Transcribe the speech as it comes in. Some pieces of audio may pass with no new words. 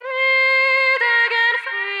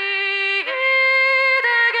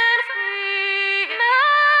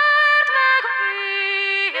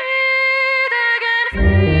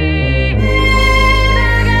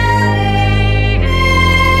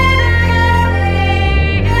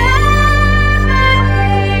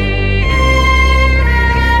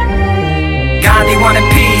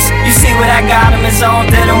his own,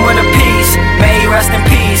 did him with a piece. May he rest in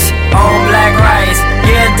peace. Oh, black rice,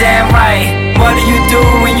 yeah, damn right. What do you do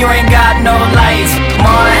when you ain't got no lights?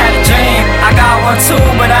 Mom had a dream, I got one too,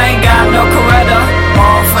 but I ain't got no Coretta.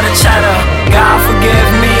 All for the cheddar, God forgive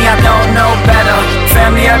me, I don't know better.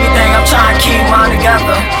 Family, everything, I'm trying to keep mine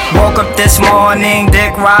together. Woke up this morning,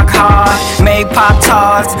 dick rock hard, made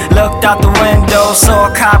Pop-Tarts, looked out the window,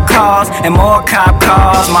 saw cop cars and more cop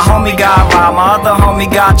cars. My homie got robbed, my other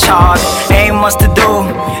homie got charged. Ain't much to do,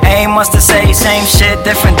 ain't much to say, same shit,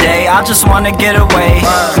 different day. I just wanna get away.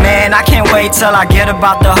 Man, I can't wait till I get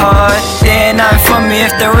about the hood. There ain't nothing for me,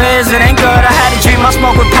 if there is, it ain't good. I had a dream, I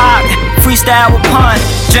smoke with Pop, freestyle with Pun,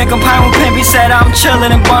 drinking pint with Pimpy, said I'm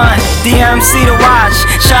chillin' and bun. DMC to watch,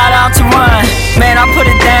 shout out to Run. Man, I put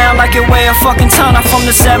it down like it weigh a fucking ton. I'm from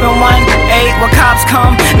the 718 where cops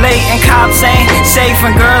come late and cops ain't safe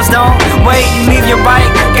and girls don't wait. You leave your bike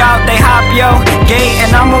out, they hop yo gate,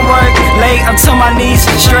 and I'ma work late until my knees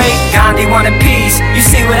straight. Gandhi wanted peace, you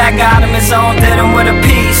see what I got him, his own, did him with a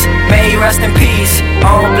piece. May he rest in peace.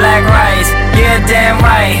 Oh, black rice, yeah, damn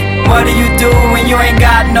right. What do you do when you ain't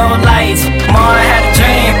got no lights? Mom had a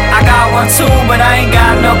dream, I got one too, but I ain't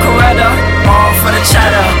got no Coretta. All for the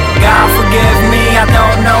cheddar, God forgive me, I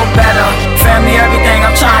don't know better. Family, everything,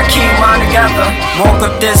 I'm trying to keep mine together. Woke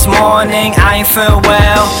up this morning, I ain't feel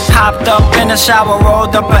well. Hopped up in the shower,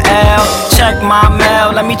 rolled up a L. Check my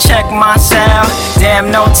mail, let me check my cell. Damn,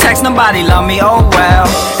 no text, nobody love me, oh well.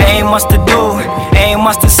 Ain't much to do, ain't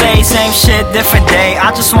much to say, same shit, different day. I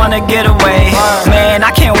just wanna get away. Man, I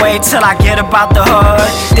can't wait till I get about the hood.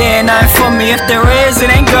 There ain't nothing for me, if there is, it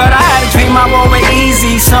ain't good. I had a dream I roll with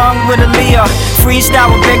Easy, sung with Aaliyah. Freestyle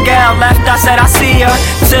with Big L, left, I said I see ya.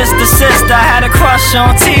 Sister, had a crush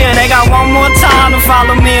on Tia. They got one more time to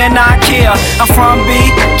follow me in Ikea. I'm from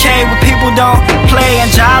BK where people don't play and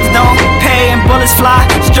jobs don't pay and bullets fly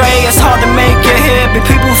straight. It's hard to make it here, but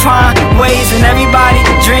people find ways and everybody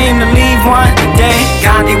dream to leave one day.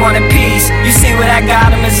 Gandhi wanted peace, you see what I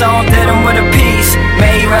got him, his own, did him with a piece.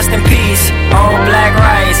 May he rest in peace. Oh, black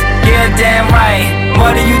rice, yeah, damn right.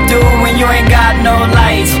 What do you do when you ain't got no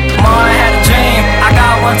lights? Mom had a dream, I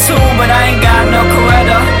got one too, but I ain't got no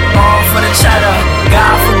Coretta. All for the cheddar,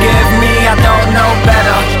 God forgive